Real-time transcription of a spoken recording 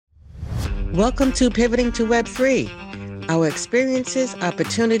Welcome to Pivoting to Web 3. Our experiences,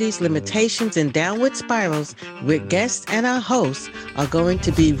 opportunities, limitations, and downward spirals with guests and our hosts are going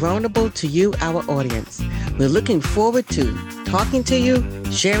to be vulnerable to you, our audience. We're looking forward to talking to you,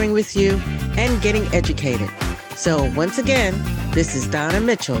 sharing with you, and getting educated. So once again, this is Donna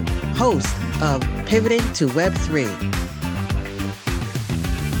Mitchell, host of Pivoting to Web 3.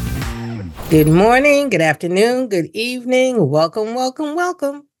 Good morning, good afternoon, good evening. Welcome, welcome,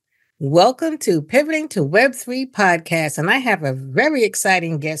 welcome. Welcome to Pivoting to Web 3 podcast, and I have a very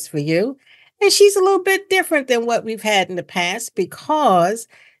exciting guest for you. And she's a little bit different than what we've had in the past because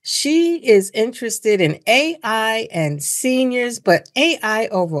she is interested in AI and seniors, but AI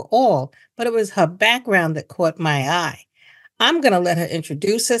overall. But it was her background that caught my eye. I'm going to let her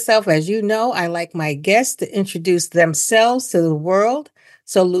introduce herself. As you know, I like my guests to introduce themselves to the world.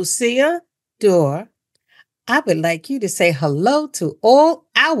 So Lucia, Dore, I would like you to say hello to all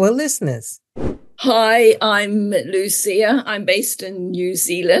our listeners. Hi, I'm Lucia. I'm based in New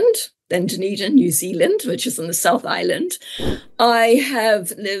Zealand, Dunedin, New Zealand, which is on the South Island. I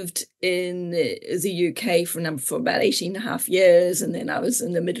have lived in the UK for about 18 and a half years, and then I was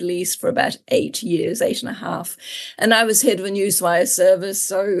in the Middle East for about 8 years, 8.5. And I was head of a newswire service,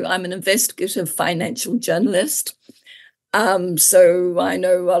 so I'm an investigative financial journalist. So I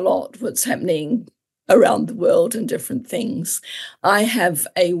know a lot what's happening around the world and different things. I have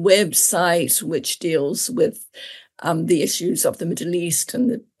a website which deals with the issues of the Middle East and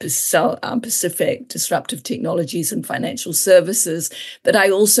the Pacific, disruptive technologies and financial services. But I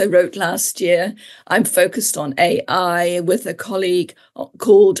also wrote last year, I'm focused on AI with a colleague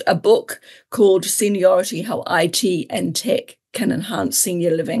called a book called Seniority, How IT and Tech Can Enhance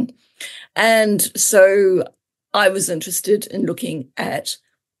Senior Living. And so I was interested in looking at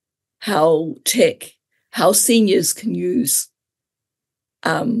how seniors can use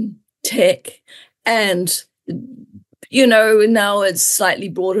tech. And, now it's slightly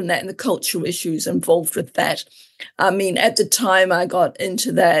broader than that and the cultural issues involved with that. I mean, at the time I got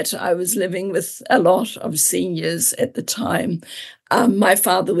into that, I was living with a lot of seniors at the time. My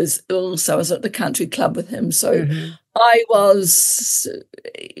father was ill, so I was at the country club with him. So I was,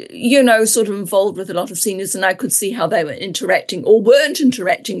 sort of involved with a lot of seniors, and I could see how they were interacting or weren't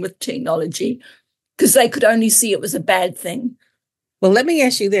interacting with technology because they could only see it was a bad thing. Well, let me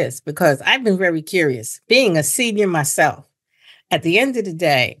ask you this, because I've been very curious. Being a senior myself, at the end of the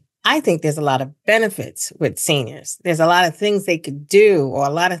day, I think there's a lot of benefits with seniors. There's a lot of things they could do or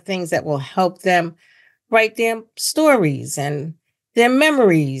a lot of things that will help them write their stories and their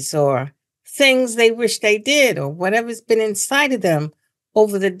memories or things they wish they did or whatever's been inside of them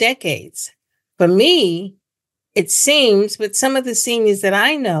over the decades. For me, it seems with some of the seniors that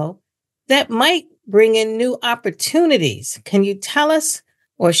I know, that might bring in new opportunities. Can you tell us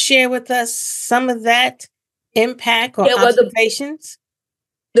or share with us some of that impact or observations?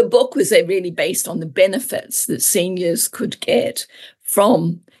 The book was really based on the benefits that seniors could get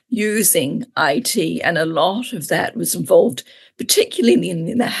from using IT, and a lot of that was involved, particularly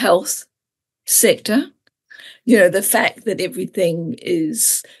in the health sector. The fact that everything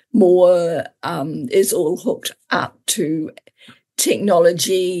is is all hooked up to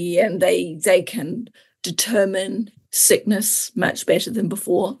technology, and they can determine sickness much better than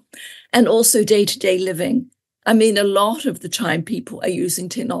before, and also day-to-day living. I mean, a lot of the time people are using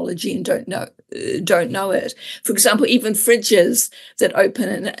technology and don't know it. For example, even fridges that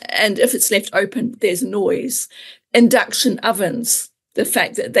open and if it's left open, there's noise. Induction ovens, the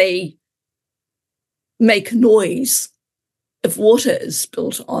fact that they make noise if water is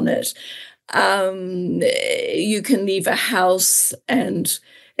spilt on it. You can leave a house and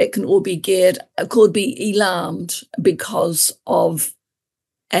it can all be could be alarmed because of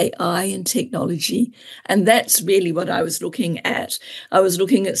AI and technology. And that's really what I was looking at. I was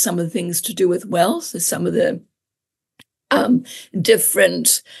looking at some of the things to do with wealth, some of the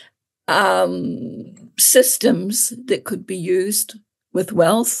different systems that could be used with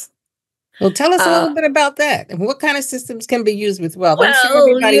wealth. Well, tell us a little bit about that. What kind of systems can be used with wealth? I'm sure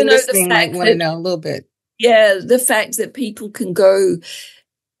everybody listening might want to know a little bit. Yeah, the fact that people can go,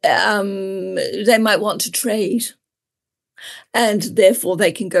 they might want to trade, and therefore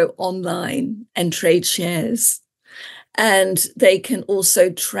they can go online and trade shares. And they can also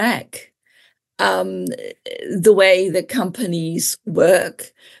track the way the companies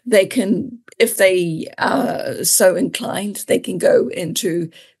work. They can, if they are so inclined, they can go into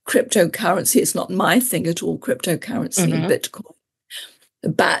cryptocurrency. It's not my thing at all, cryptocurrency, Bitcoin.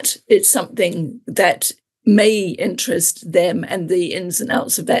 But it's something that may interest them and the ins and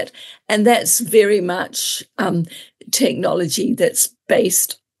outs of that. And that's very much technology that's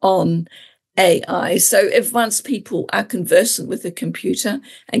based on AI. So if once people are conversant with a computer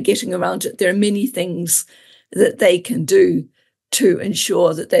and getting around it, there are many things that they can do to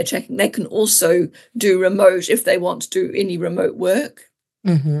ensure that they're checking. They can also do remote, if they want to do any remote work,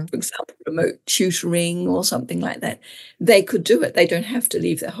 Mm-hmm. for example, remote tutoring or something like that. They could do it. They don't have to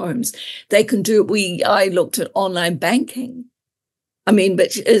leave their homes. They can do, I looked at online banking. I mean,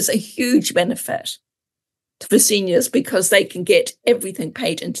 which is a huge benefit for seniors because they can get everything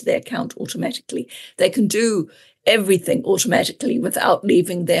paid into their account automatically. They can do everything automatically without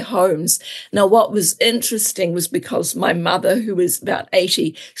leaving their homes. Now, what was interesting was because my mother, who was about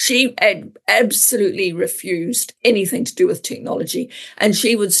 80, she had absolutely refused anything to do with technology, and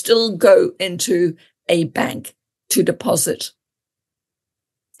she would still go into a bank to deposit.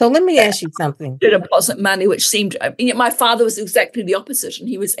 So let me ask you something. To deposit money, which seemed, my father was exactly the opposite, and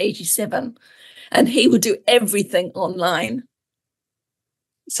he was 87, and he would do everything online.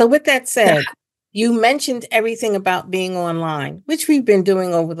 So with that said, you mentioned everything about being online, which we've been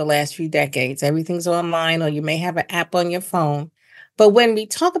doing over the last few decades. Everything's online, or you may have an app on your phone. But when we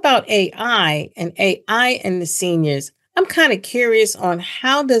talk about AI and the seniors, I'm kind of curious on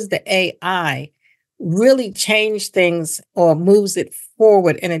how does the AI really change things or moves it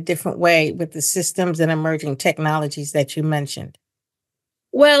forward in a different way with the systems and emerging technologies that you mentioned?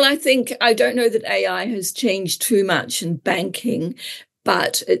 Well, I don't know that AI has changed too much in banking,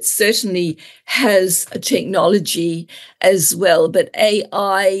 but it certainly has a technology as well. But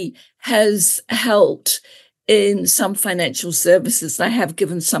AI has helped in some financial services. I have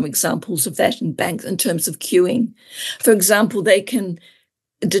given some examples of that in banks in terms of queuing. For example, they can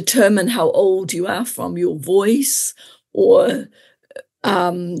determine how old you are from your voice, or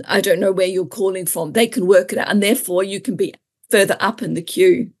I don't know where you're calling from. They can work it out, and therefore you can be further up in the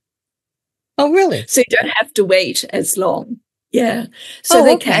queue. Oh, really? So you don't have to wait as long. Yeah. So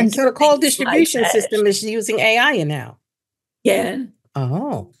they can. So the call distribution system is using AI now. Yeah.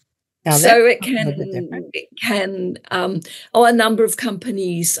 Oh. Now so it can a number of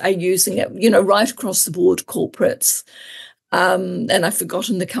companies are using it, right across the board, corporates. And I've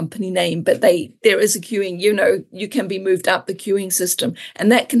forgotten the company name, but there is a queuing, you can be moved up the queuing system, and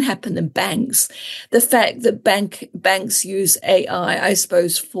that can happen in banks. The fact that banks use AI, I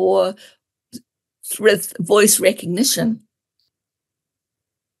suppose, for voice recognition.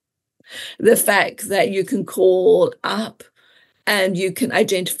 The fact that you can call up and you can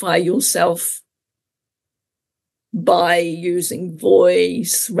identify yourself by using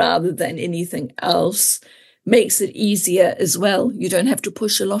voice rather than anything else makes it easier as well. You don't have to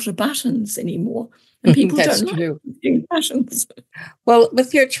push a lot of buttons anymore. And people don't like pushing buttons. Well,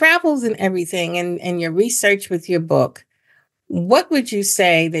 with your travels and everything and your research with your book, what would you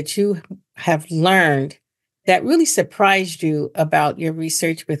say that you have learned that really surprised you about your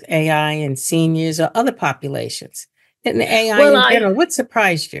research with AI and seniors or other populations? And AI in general, what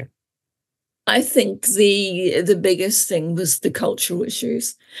surprised you? I think the biggest thing was the cultural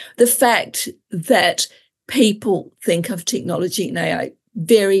issues. The fact that people think of technology and AI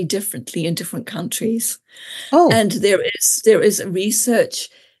very differently in different countries. Oh. And there is a research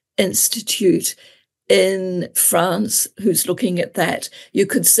institute in France who's looking at that. You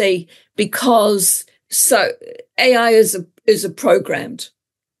could say because AI is a programmed,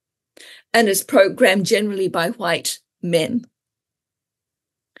 and is programmed generally by white men.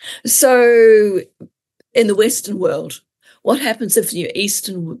 So in the Western world, what happens if you're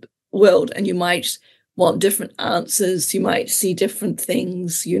Eastern world and you might want different answers, you might see different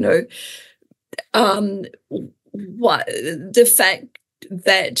things, the fact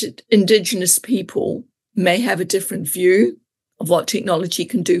that Indigenous people may have a different view of what technology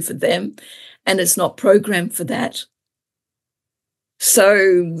can do for them, and it's not programmed for that.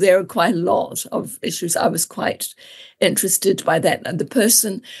 So there are quite a lot of issues. I was quite interested by that. And the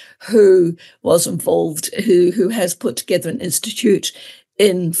person who was involved, who has put together an institute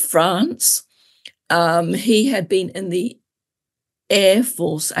in France, he had been in the Air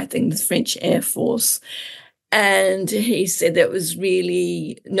Force, I think the French Air Force. And he said that was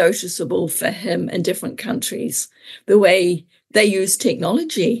really noticeable for him in different countries, the way they use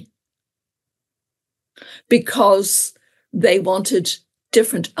technology, because they wanted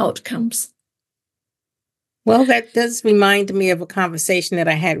different outcomes. Well, that does remind me of a conversation that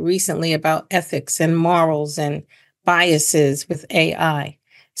I had recently about ethics and morals and biases with AI.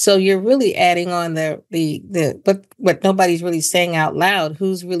 So you're really adding on what nobody's really saying out loud,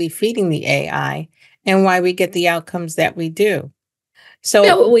 who's really feeding the AI and why we get the outcomes that we do.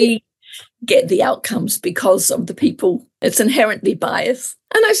 So we get the outcomes because of the people. It's inherently biased.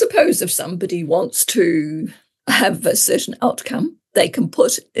 And I suppose if somebody wants to have a certain outcome, they can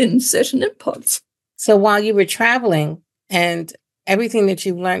put in certain inputs. So while you were traveling and everything that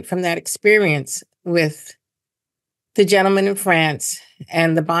you learned from that experience with the gentleman in France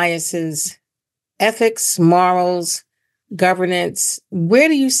and the biases, ethics, morals, governance, where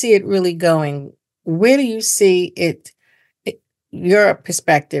do you see it really going? Where do you see your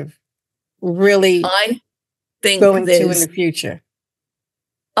perspective, really I think going to in the future?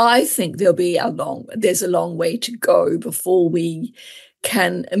 I think there's a long way to go before we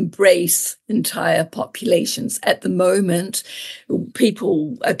can embrace entire populations. At the moment,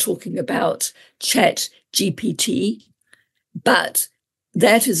 people are talking about Chat GPT, but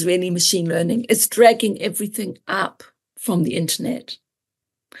that is really machine learning. It's dragging everything up from the internet.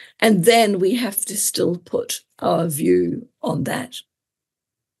 And then we have to still put our view on that.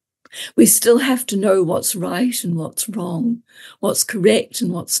 We still have to know what's right and what's wrong, what's correct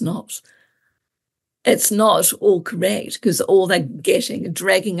and what's not. It's not all correct because all they're getting are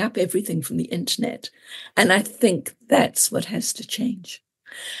dragging up everything from the internet. And I think that's what has to change.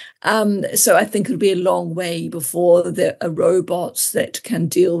 So I think it'll be a long way before there are robots that can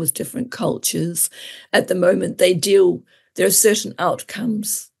deal with different cultures. At the moment, there are certain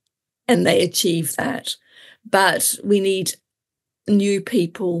outcomes and they achieve that. But we need new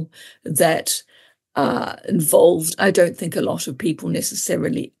people that are involved. I don't think a lot of people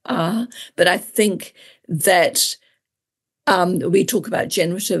necessarily are, but I think that we talk about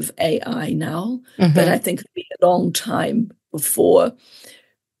generative AI now, but I think it'll be a long time before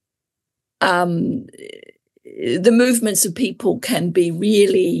the movements of people can be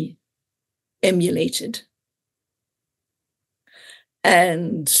really emulated.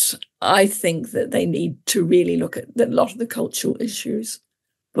 And I think that they need to really look at a lot of the cultural issues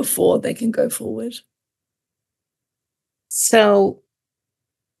before they can go forward. So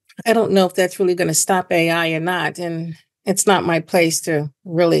I don't know if that's really going to stop AI or not. And it's not my place to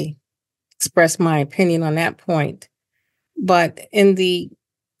really express my opinion on that point. But in the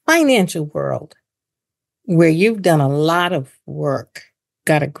financial world, where you've done a lot of work,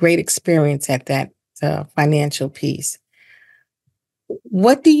 got a great experience at that financial piece,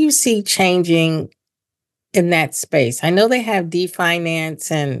 what do you see changing in that space? I know they have DeFinance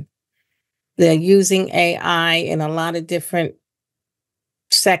and they're using AI in a lot of different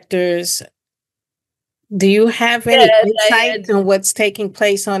sectors. Do you have any insight on what's taking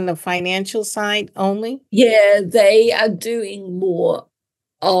place on the financial side only? Yeah, they are doing more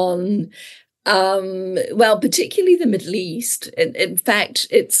on, particularly the Middle East. In fact,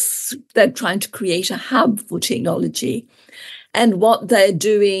 they're trying to create a hub for technology. And what they're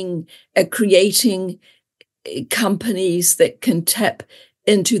doing are creating companies that can tap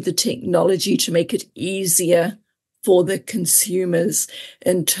into the technology to make it easier for the consumers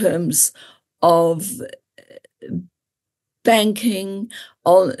in terms of banking,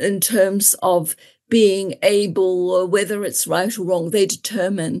 in terms of being able, whether it's right or wrong, they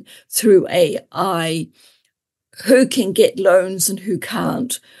determine through AI who can get loans and who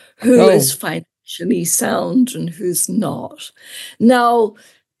can't, who is financially sound and who's not. Now,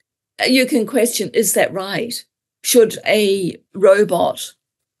 you can question, is that right? Should a robot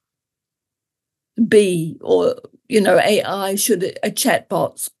be, or, AI, should a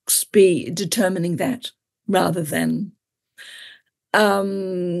chatbot be determining that rather than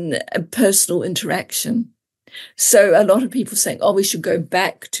a personal interaction? So a lot of people saying, we should go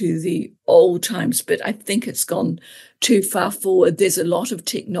back to the old times, but I think it's gone too far forward. There's a lot of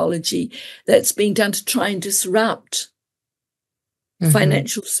technology that's being done to try and disrupt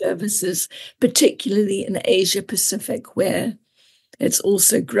financial services, particularly in Asia Pacific, where it's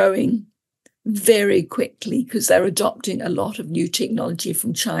also growing very quickly because they're adopting a lot of new technology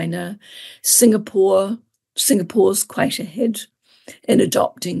from China. Singapore's quite ahead in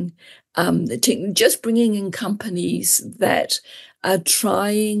adopting just bringing in companies that are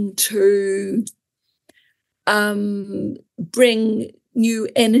trying to bring new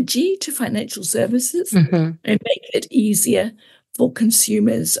energy to financial services and make it easier for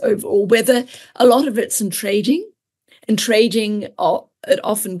consumers overall, whether a lot of it's in trading. In trading, it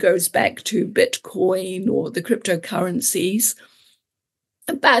often goes back to Bitcoin or the cryptocurrencies,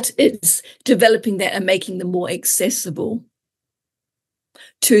 but it's developing that and making them more accessible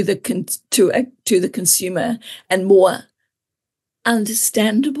to the consumer and more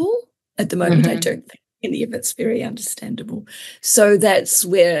understandable. At the moment, I don't think any of it's very understandable. So that's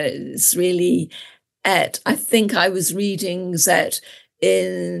where it's really at. I think I was reading that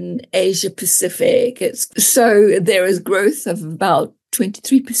in Asia Pacific, there is growth of about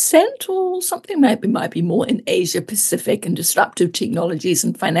 23% or something, might be more in Asia Pacific, and disruptive technologies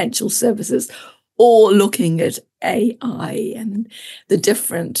and financial services, all looking at AI and the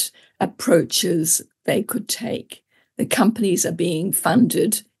different approaches they could take. The companies are being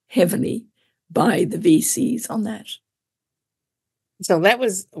funded heavily by the VCs on that. So that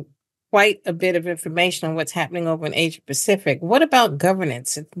was quite a bit of information on what's happening over in Asia Pacific. What about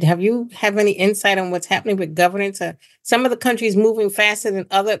governance? Have any insight on what's happening with governance? Some of the countries moving faster than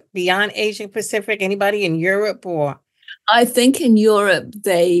other beyond Asia Pacific? Anybody in Europe or? I think in Europe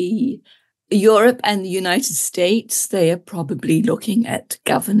and the United States, they are probably looking at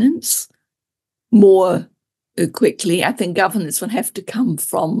governance more quickly. I think governance will have to come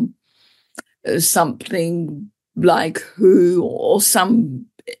from something like WHO or some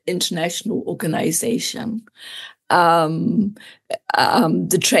international organization, the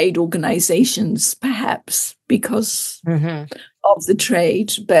trade organizations, perhaps, because of the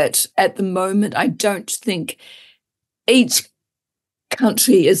trade. But at the moment, I don't think each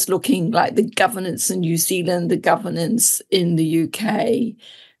country is looking like the governance in New Zealand, the governance in the UK.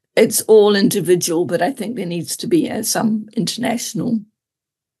 It's all individual, but I think there needs to be some international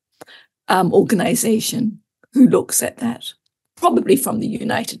organization who looks at that, probably from the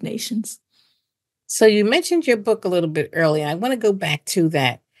United Nations. So you mentioned your book a little bit earlier. I want to go back to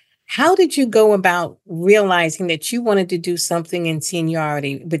that. How did you go about realizing that you wanted to do something in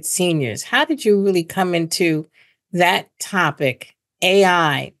seniority with seniors? How did you really come into that topic,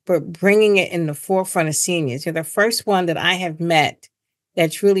 AI, but bringing it in the forefront of seniors? You're the first one that I have met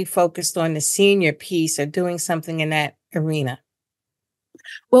that's really focused on the senior piece or doing something in that arena.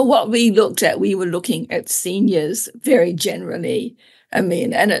 Well, what we were looking at seniors very generally. I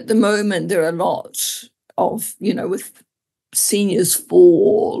mean, and at the moment, there are a lot of, with seniors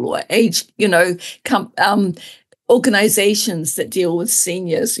fall or age, organizations that deal with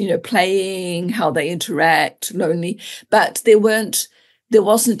seniors, playing, how they interact, lonely. But there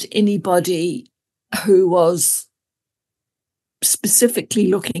wasn't anybody who was specifically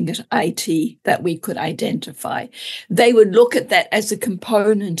looking at IT that we could identify. They would look at that as a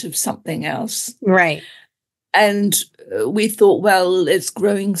component of something else. Right. And we thought, well, it's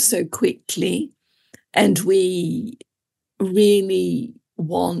growing so quickly, and we really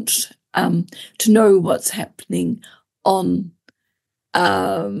want to know what's happening on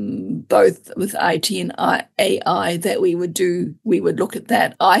both with IT and AI, that we would look at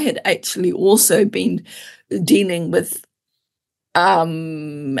that. I had actually also been dealing with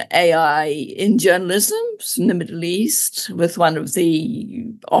AI in journalism in the Middle East with one of the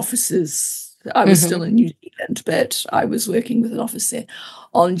officers. I was still in New Zealand, but I was working with an officer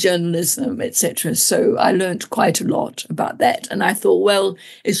on journalism, etc. So I learned quite a lot about that. And I thought, well,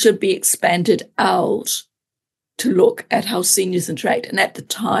 it should be expanded out to look at how seniors interact. And at the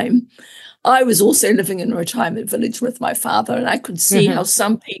time, I was also living in a retirement village with my father, and I could see how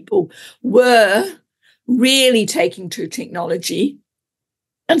some people were really taking to technology,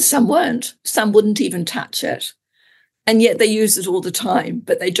 and some weren't. Some wouldn't even touch it. And yet they use it all the time,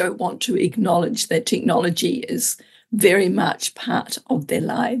 but they don't want to acknowledge that technology is very much part of their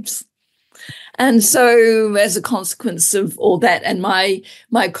lives. And so as a consequence of all that, and my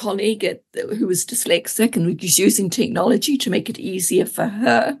colleague who was dyslexic and was using technology to make it easier for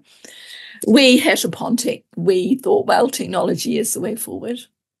her, we hit upon tech. We thought, well, technology is the way forward.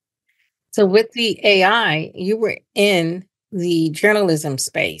 So with the AI, you were in the journalism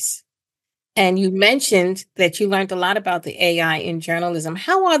space, and you mentioned that you learned a lot about the AI in journalism.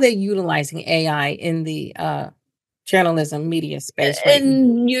 How are they utilizing AI in the journalism media space?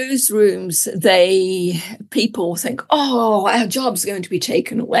 In newsrooms, people think, oh, our job's going to be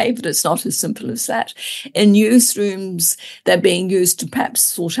taken away, but it's not as simple as that. In newsrooms, they're being used to perhaps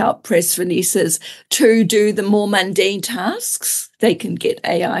sort out press releases, to do the more mundane tasks they can get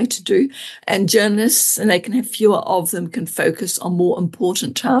AI to do. And journalists, and they can have fewer of them, can focus on more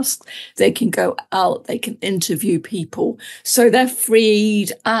important tasks. They can go out, they can interview people. So they're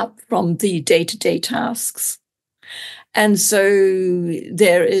freed up from the day-to-day tasks. And so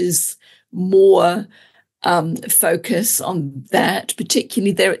there is more focus on that.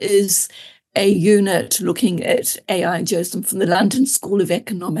 Particularly, there is a unit looking at AI journalism from the London School of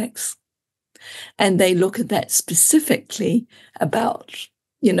Economics. And they look at that specifically about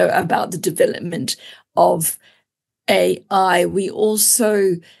the development of AI. It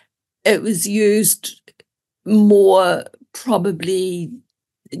was used more probably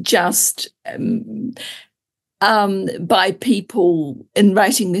just by people in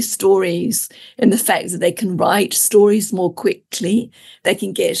writing their stories, and the fact that they can write stories more quickly, they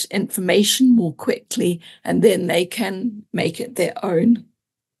can get information more quickly, and then they can make it their own.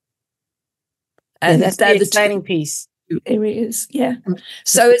 And that's the exciting piece. areas. Yeah.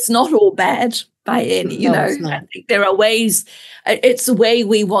 So it's not all bad by any, No, it's not. I think there are ways, it's the way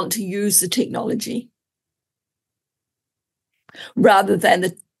we want to use the technology rather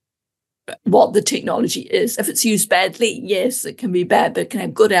than what the technology is. If it's used badly, yes, it can be bad, but it can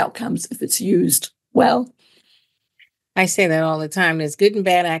have good outcomes if it's used well. I say that all the time. There's good and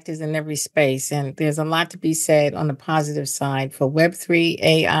bad actors in every space, and there's a lot to be said on the positive side for Web3,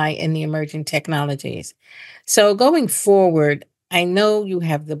 AI, and the emerging technologies. So going forward, I know you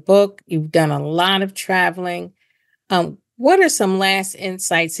have the book, you've done a lot of traveling. What are some last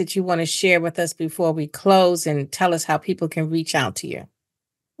insights that you want to share with us before we close and tell us how people can reach out to you?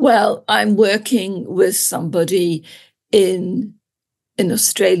 Well, I'm working with somebody in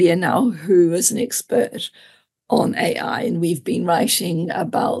Australia now who is an expert on AI, and we've been writing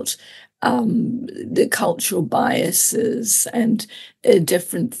about the cultural biases and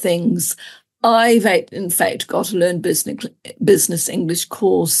different things. I've, in fact, got a Learn Business English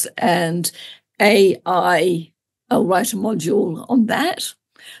course, and AI, I'll write a module on that,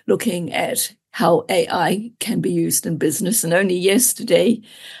 looking at how AI can be used in business. And only yesterday,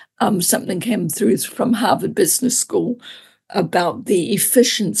 something came through from Harvard Business School about the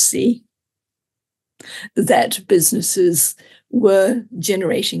efficiency that businesses were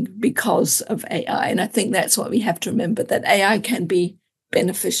generating because of AI. And I think that's what we have to remember, that AI can be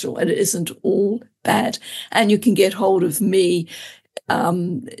beneficial and it isn't all bad. And you can get hold of me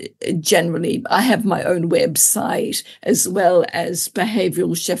generally. I have my own website as well as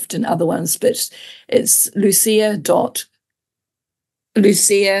Behavioral Shift and other ones, but it's Lucia.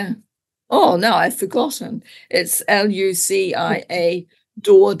 Oh, no, I've forgotten. It's Lucia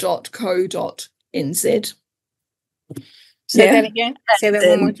Dore.co.nz. Say that again. Say that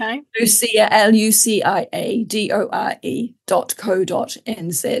one more time. Lucia, LUCIA.co.nz.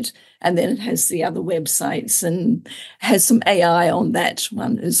 And then it has the other websites and has some AI on that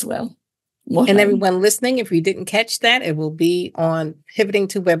one as well. Everyone listening, if you didn't catch that, it will be on Pivoting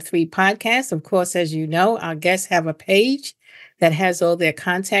to Web3 podcast. Of course, as you know, our guests have a page that has all their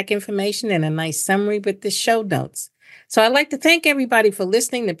contact information and a nice summary with the show notes. So I'd like to thank everybody for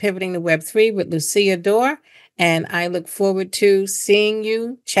listening to Pivoting to Web3 with Lucia Dore. And I look forward to seeing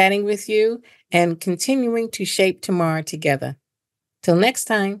you, chatting with you, and continuing to shape tomorrow together. Till next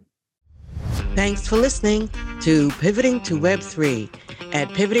time. Thanks for listening to Pivoting to Web3 at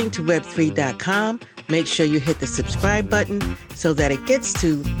pivotingtoweb3.com. Make sure you hit the subscribe button so that it gets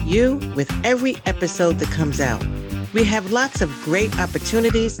to you with every episode that comes out. We have lots of great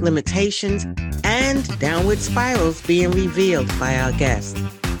opportunities, limitations, and downward spirals being revealed by our guests.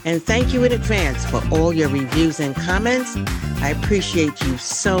 And thank you in advance for all your reviews and comments. I appreciate you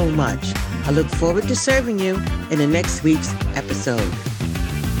so much. I look forward to serving you in the next week's episode.